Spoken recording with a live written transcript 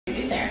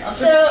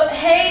So,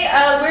 hey,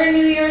 we're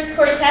New Year's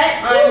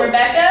Quartet. I'm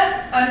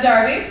Rebecca. I'm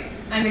Darby.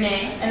 I'm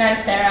Renee. And I'm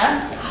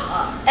Sarah.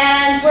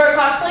 And we're a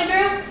cosplay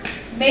group.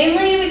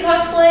 Mainly, we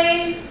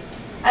cosplay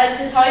as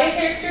Hitalia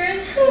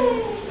characters.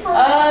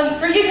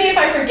 Forgive me if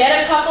I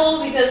forget a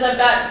couple because I've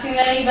got too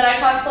many, but I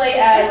cosplay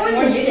as... What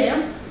do you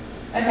do?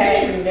 Okay.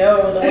 I don't even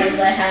know the ones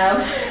I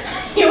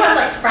have. You have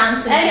like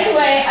France and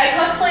Anyway, I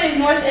cosplay as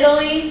North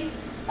Italy,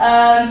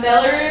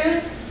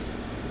 Belarus,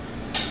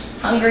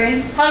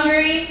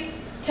 Hungary,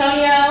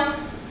 Tonio,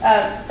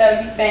 that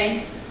would be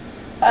Spain,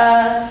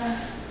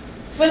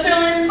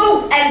 Switzerland.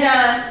 Oh, and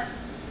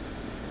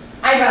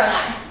eyebrow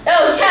guy.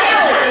 Oh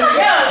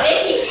yeah,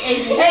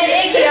 Iggy. And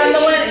Iggy, I'm the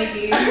one.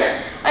 Iggy.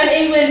 I'm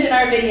England in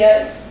our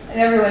videos. And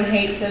everyone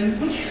hates him.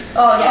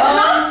 Oh yeah.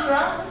 Not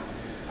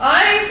France.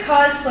 I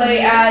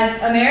cosplay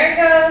as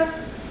America,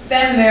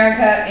 Fem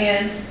America,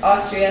 and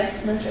Austria.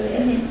 That's really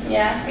it.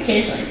 Yeah.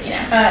 Occasionally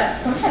Tina.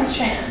 Sometimes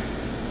China.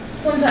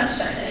 Sometimes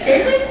China. Yeah.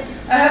 Seriously?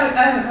 I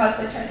haven't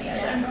cosplayed China yet.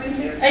 I'm going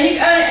to. And you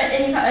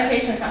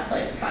occasionally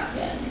cosplay as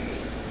Katya and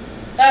Greece.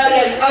 Oh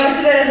yeah.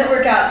 Obviously that doesn't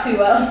work out too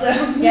well, so.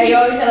 Yeah, you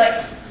always have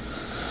like.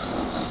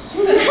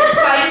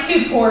 Katya's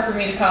too poor for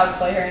me to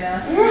cosplay her now.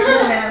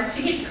 No,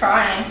 she keeps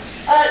crying.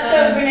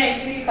 So Renee,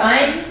 who do you cosplay?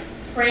 I'm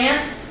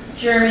France,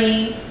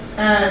 Germany,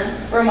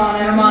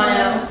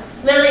 Romano.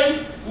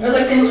 Lily. or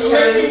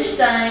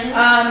Liechtenstein,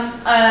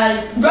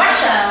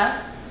 Russia.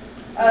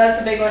 Oh,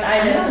 that's a big one.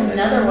 I'm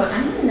another one.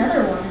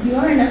 You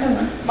are another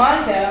one.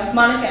 Monaco.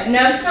 Monaco.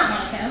 No, she's not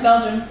Monaco.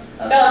 Belgium.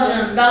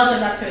 Belgium,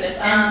 that's who it is.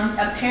 And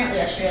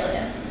apparently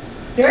Australia.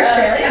 You're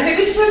Australia? I think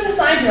we just went to the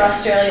sign for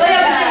Australia. Oh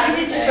yeah, we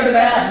did just go to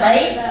bed.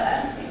 Right?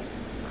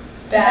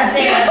 Bad.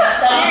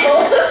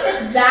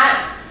 That.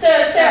 So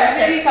Sarah,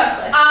 who do you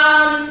cosplay?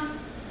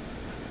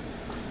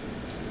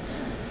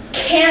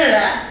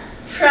 Canada,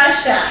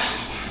 Prussia,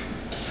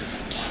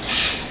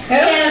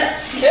 Canada,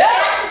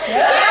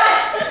 Canada,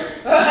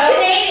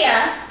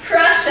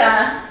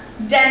 Prussia,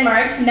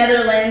 Denmark,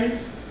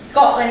 Netherlands,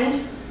 Scotland,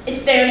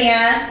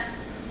 Estonia,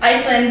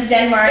 Iceland,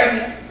 Denmark.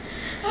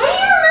 How do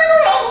you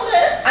remember all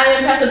this? I'm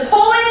impressed with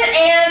Poland,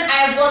 and I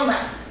have one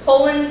left.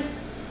 Poland.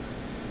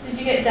 Did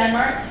you get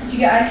Denmark? Did you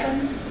get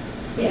Iceland?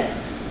 Yes.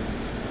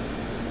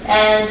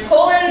 And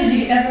Poland. Did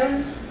you get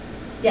Netherlands?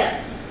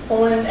 Yes.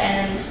 Poland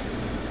and.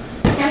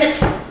 Damn it.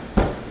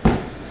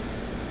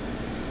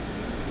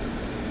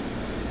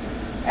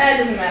 It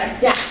doesn't matter.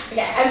 Yeah.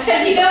 Okay. I'm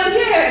telling you. No one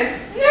cares.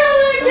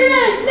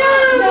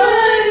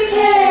 Nobody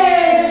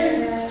cares.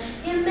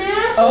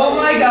 Imagine. Oh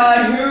my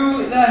god,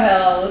 who the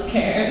hell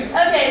cares?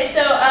 Okay,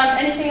 so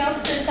anything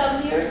else to tell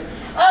the viewers?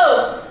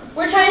 Oh,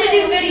 we're trying to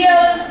do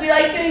videos. We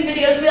like doing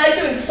videos. We like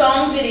doing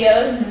song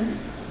videos.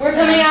 We're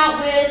coming out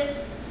with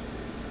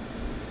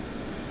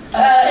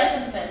Kiss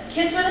with a Fist.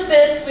 Kiss with a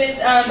Fist with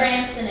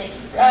France and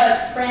England.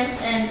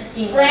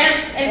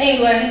 France and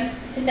England.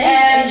 And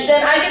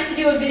then I get to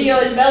do a video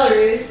as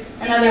Belarus,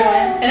 another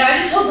one. And I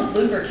just hold the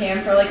blooper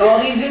cam for like all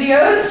these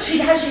videos.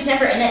 She's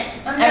never in it.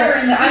 I'm never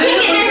in the. I'm in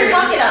the get in and bloopers.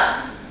 talk it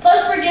up.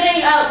 Plus we're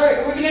getting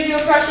we're gonna do a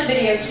Prussia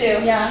video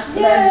too. Yeah.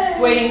 But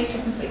I'm waiting to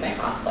complete my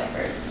cosplay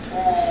first.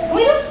 Can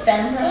we do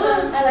Fem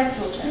Prussia? I like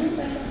Julchen.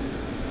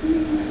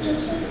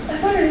 I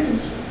thought it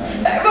was.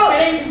 Her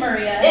name's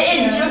Maria.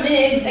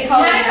 They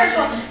call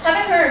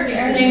having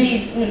her name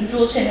be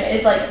Julchen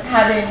is like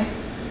having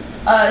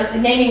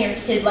naming your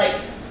kid like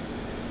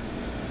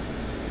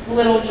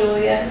Little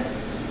Julia.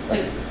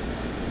 like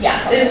yeah.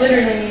 It Something.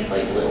 literally means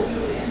like Little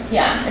Julia.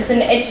 Yeah. It's a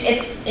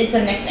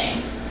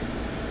nickname.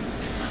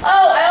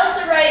 Oh,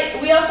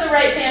 we also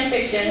write fan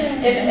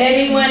fiction. If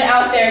anyone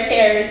out there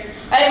cares.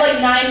 I have like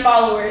 9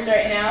 followers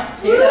right now.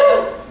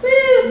 So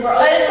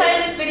by the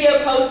time this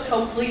video posts,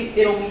 hopefully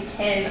it'll be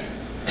 10.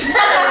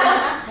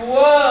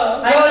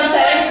 Whoa. I was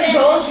setting some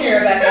goals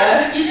here,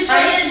 Rebecca. You should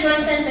try to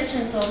join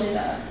fanfiction, so I'll do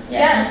that.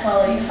 Yes.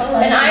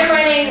 And I'm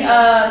writing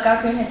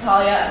Gaku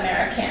Hitalia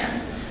American.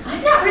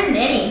 I've not written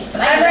any,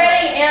 but I'm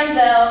writing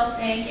Amvel.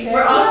 Thank you.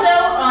 We're also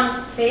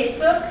on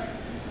Facebook.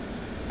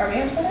 Are we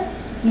on Twitter?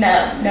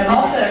 No.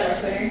 I'll set up my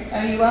Twitter.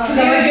 Oh, you will? Because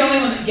I'm like the only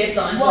one that gets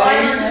on Twitter. Well,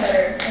 I'm on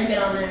Twitter. I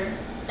get on there.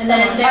 And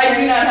then I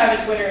do not have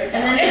a Twitter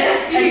account. And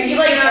then You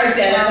like are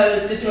dead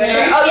opposed to Twitter.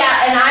 Oh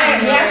yeah, and I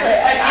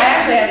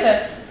actually have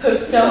to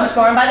post so much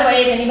more. And by the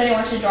way, if anybody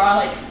wants to draw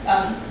like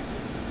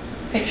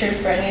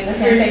pictures for any of the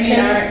fan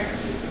fictions,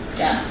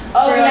 yeah.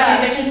 Oh for, yeah.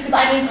 fan fictions, because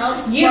I mean,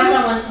 I'll work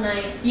on one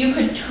tonight. you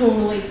could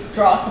totally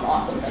draw some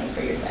awesome things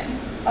for your thing.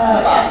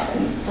 Yeah.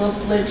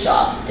 Blood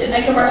job.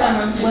 I could work on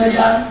one too.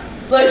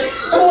 Why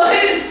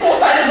did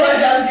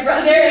blowjobs be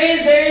brought? There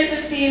is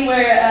a scene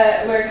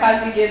where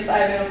Kazi gives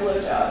Ivan a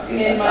blowjob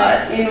in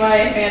my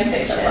fan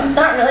fiction. It's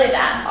not really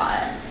that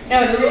hot.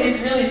 No, it's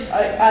really just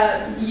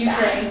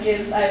Ukraine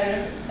gives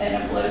Ivan a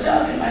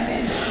blowjob in my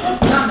fan fiction.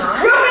 I'm not.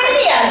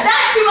 Romania!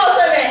 That's who else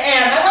I'm in.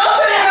 And I'm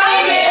also in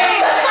Romania.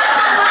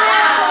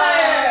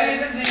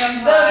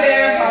 The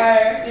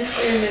vampire. Mr.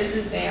 and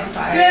Mrs.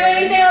 Vampire. Do we have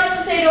anything else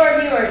to say to our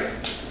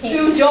viewers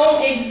who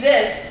don't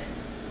exist?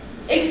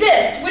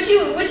 Would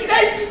you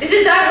guys just? Is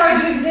it that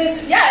hard to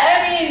exist? Yeah, I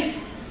mean,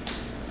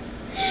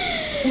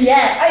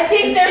 Yes. I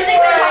think it's there's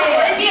physically why-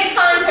 possible. It'd be a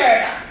time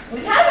paradox.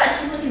 We've had about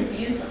 200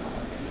 views on all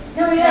of it.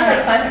 No, we have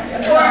like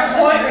 500.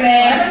 Point,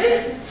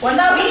 Renee.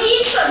 1,000? We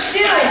need some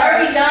Dude, are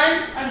we done?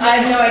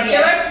 I have no Two idea.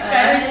 of our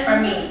subscribers are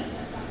me.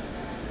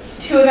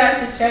 2 of our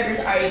subscribers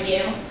are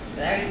you.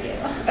 There you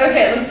go.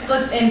 Okay,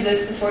 let's end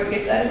this before it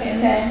gets out of hand.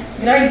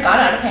 Okay. It already got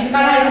out of hand. It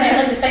got out of hand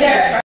like the second. Sarah.